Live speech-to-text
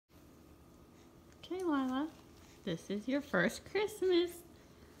Okay, Lylah. This is your first Christmas.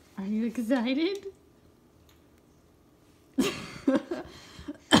 Are you excited? Are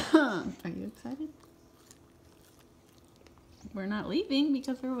you excited? We're not leaving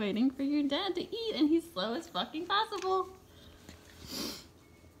because we're waiting for your dad to eat and he's slow as fucking possible.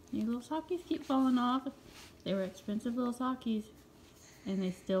 Your little sockies keep falling off. They were expensive little sockies and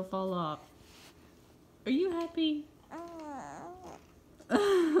they still fall off. Are you happy?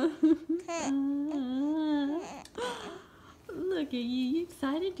 Look at you. You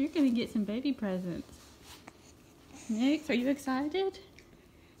excited? You're going to get some baby presents. Nix, are you excited?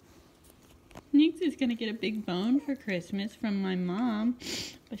 Nix is going to get a big bone for Christmas from my mom,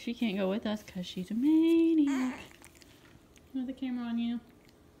 but she can't go with us because she's a maniac. Have the camera on you.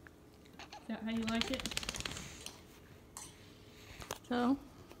 Is that how you like it? So,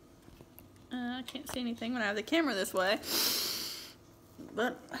 I can't see anything when I have the camera this way,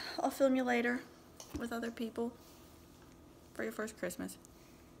 but I'll film you later with other people for your first Christmas.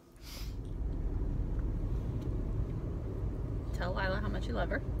 Tell Lylah how much you love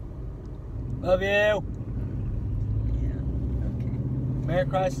her. Love you. Yeah, okay. Mayor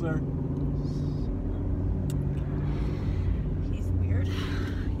Chrysler. He's weird.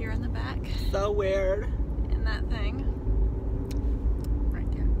 Here in the back. So weird. In that thing.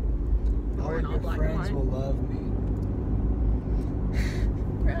 Right there. All your friends will love me.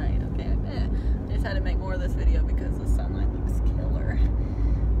 Right, okay. I just had to make more of this video because the sunlight looks killer.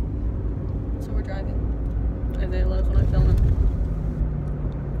 So we're driving. Isaiah loves when I film him.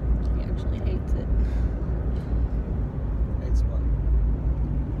 He actually hates it. It's fun.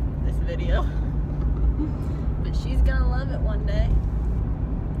 This video. But she's gonna love it one day.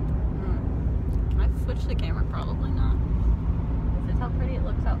 I switched the camera, probably not. This is how pretty it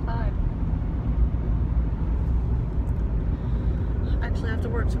looks outside. I actually have to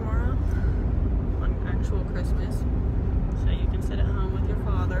work tomorrow on actual Christmas, so you can sit at home with your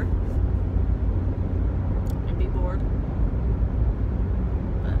father and be bored.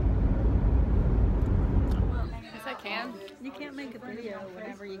 But I will. Yes, I can. You can't make a video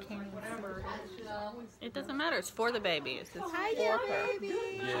whenever you can. It doesn't matter. It's for the baby. It's just Hi, for her. baby.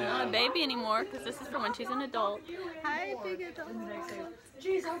 She's not a baby anymore because this is for when she's an adult. Hi, big adult.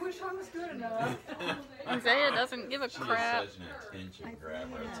 Jeez, I wish I was good enough. Isaiah doesn't give a crap. She's such an attention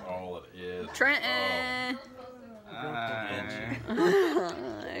grabber. That's all it is. Trenton.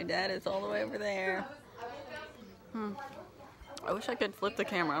 Our dad is all the way over there. I wish I could flip the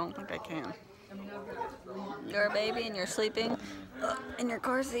camera. I don't think I can. You're a baby and you're sleeping in your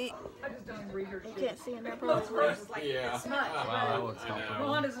car seat. You can't see in there, probably. Yeah. Wow, that looks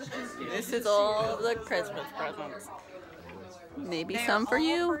helpful. This is all the Christmas presents. Maybe some for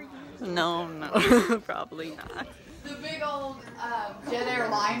you? No, probably not. The big old jet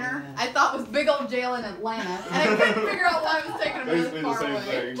airliner I thought was big old jail in Atlanta, and I couldn't figure out why I was taking them far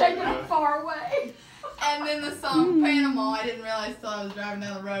away. Taking them far away. And then the song Panama, I didn't realize till I was driving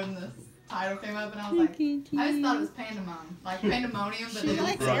down the road and the title came up, and I was like, I just thought it was Pandemon, like Pandemonium, but then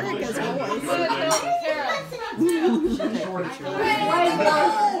likes Erica's voice.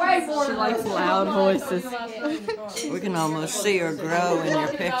 She likes loud voices. We can almost see her grow in your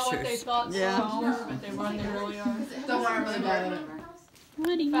pictures. Yeah. don't worry, I'm really bad at it.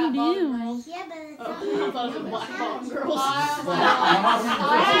 What do you do? Yeah, but I thought it was Black Bottom Girls.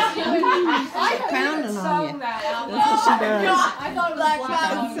 Pounding on you. That's what she does. I thought it was Black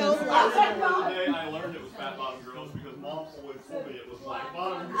Bottom Girls. The other day I learned it was Fat Bottom Girls because Mom always told me it was Black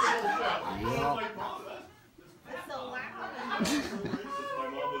Bottom Girls. I was like, Mom, that's so loud. My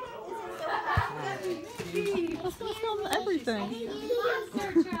mom would tell me. Let's go film everything.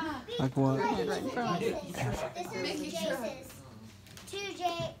 Like what? Right in front of you. this is Jace's. 2J.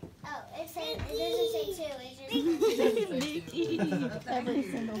 Oh, it doesn't say 2. It just Every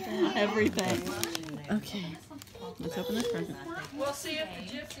single thing. Everything. Okay. Let's open this present. We'll see if the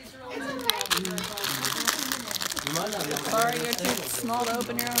gypsies really. Sorry, you're too small to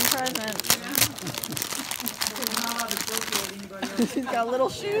open your own present. She's got little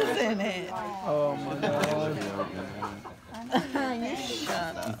shoes in it. Oh my god. You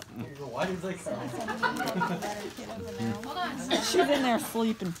shut up. She's in there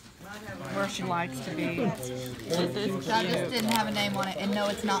sleeping where she likes to be. This is That just didn't have a name on it, and no,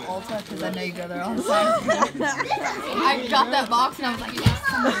 it's not Ulta because I know you go there all the time. I got that box and I was like, yes.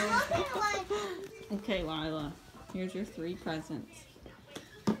 Okay, Lylah, here's your 3 presents.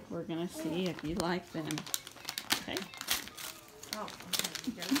 We're gonna see if you like them. Okay? Oh,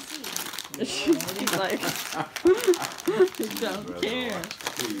 okay. She's like, don't care.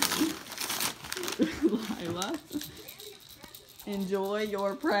 Lylah, enjoy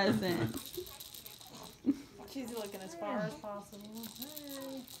your present. She's looking as far as possible.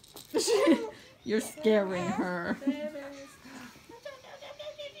 Hey. You're scaring her.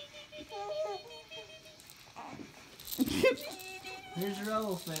 Here's your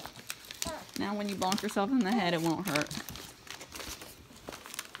elephant. Now when you bonk yourself in the head, it won't hurt.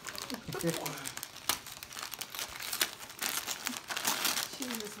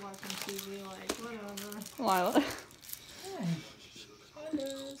 She's just watching TV like, whatever. Lylah.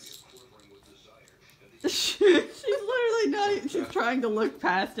 She's literally not even, she's trying to look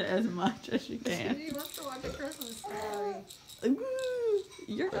past it as much as she can. She wants to watch a Christmas story. Ooh,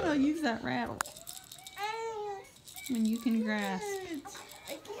 you're gonna use that rattle when you can grasp.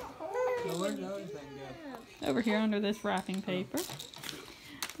 I can't hold So where'd the other thing go? Over here under this wrapping paper.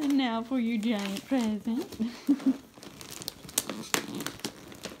 And now for your giant present. No.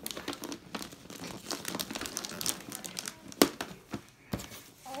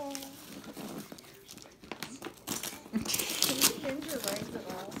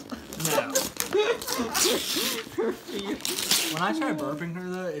 When I try burping her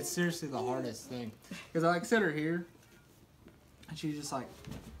though, it's seriously the hardest thing. Because I like sit her here, and she's just like.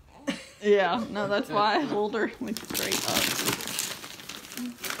 Yeah, no, that's why I hold her like straight up.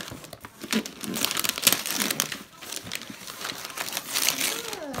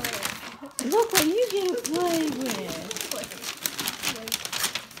 Look what you get to play with.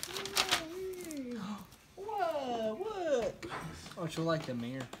 Whoa, what? Oh, she'll like the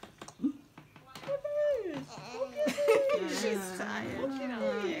mirror. She's tired. She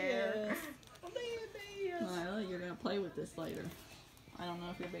don't care. Lylah, you're gonna play with this later. I don't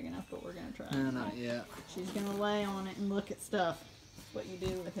know if you're big enough, but we're gonna try. No, not yet. She's gonna lay on it and look at stuff. That's what you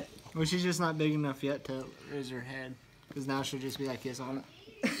do with it. Well, she's just not big enough yet to raise her head. Because now she'll just be like this on it.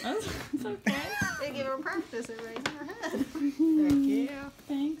 It's okay. They give her practice at raising her head. Thank you.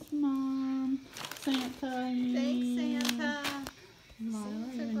 Thanks, Mom. Santa. Thanks, Santa.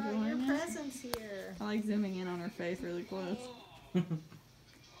 Lylah, Santa you brought your enjoying it? presents here. I like zooming in on her face really close.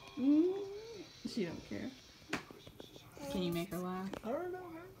 She don't care. Can you make her laugh? I don't know.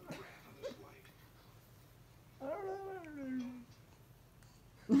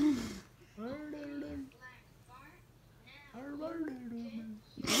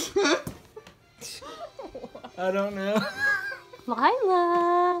 I don't know.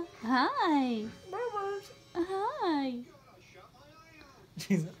 Lylah! Hi! Hi!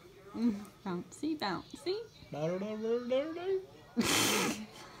 She's Bouncy, bouncy.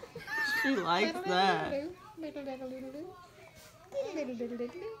 She likes that.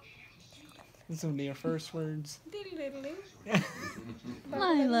 This is gonna be her first words.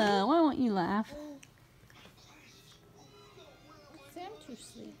 Lylah, why won't you laugh? I'm too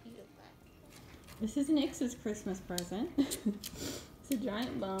sleepy to laugh. This is Nix's Christmas present. It's a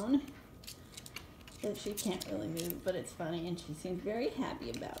giant bone that she can't really move, but it's funny and she seems very happy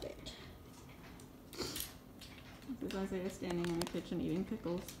about it. This is Isaiah standing in the kitchen eating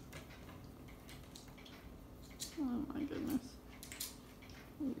pickles. Oh my goodness.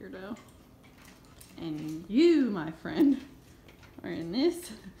 Weirdo. And you, my friend, are in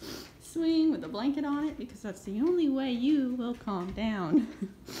this swing with a blanket on it because that's the only way you will calm down.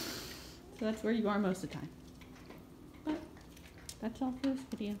 So that's where you are most of the time. But that's all for this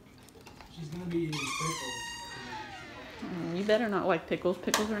video. She's gonna be eating pickles. You better not like pickles.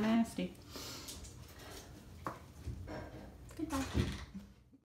 Pickles are nasty. Goodbye.